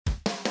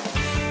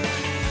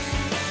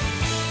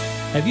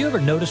Have you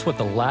ever noticed what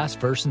the last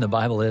verse in the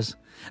Bible is?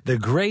 The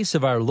grace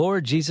of our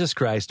Lord Jesus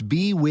Christ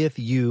be with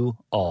you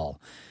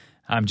all.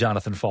 I'm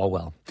Jonathan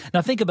Falwell.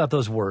 Now think about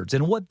those words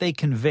and what they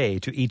convey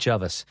to each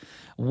of us.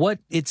 What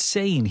it's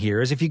saying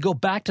here is if you go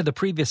back to the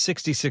previous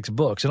 66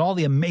 books and all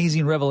the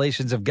amazing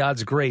revelations of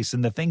God's grace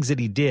and the things that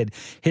He did,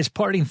 His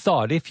parting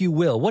thought, if you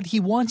will, what He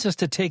wants us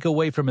to take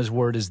away from His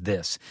Word is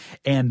this: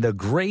 and the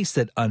grace,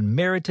 that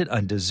unmerited,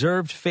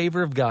 undeserved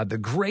favor of God, the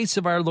grace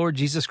of our Lord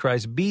Jesus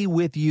Christ be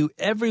with you,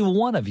 every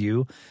one of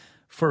you,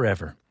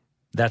 forever.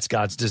 That's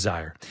God's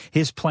desire.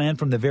 His plan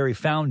from the very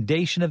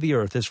foundation of the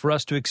earth is for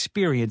us to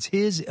experience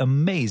His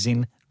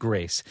amazing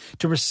grace,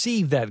 to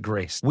receive that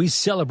grace. We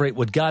celebrate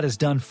what God has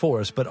done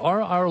for us, but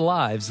are our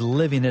lives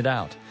living it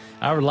out?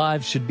 Our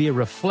lives should be a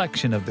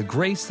reflection of the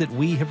grace that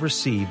we have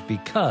received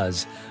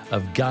because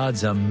of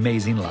God's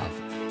amazing love.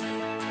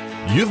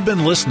 You've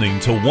been listening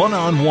to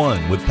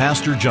One-on-One with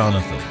Pastor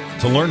Jonathan.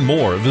 To learn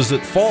more,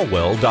 visit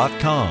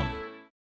falwell.com.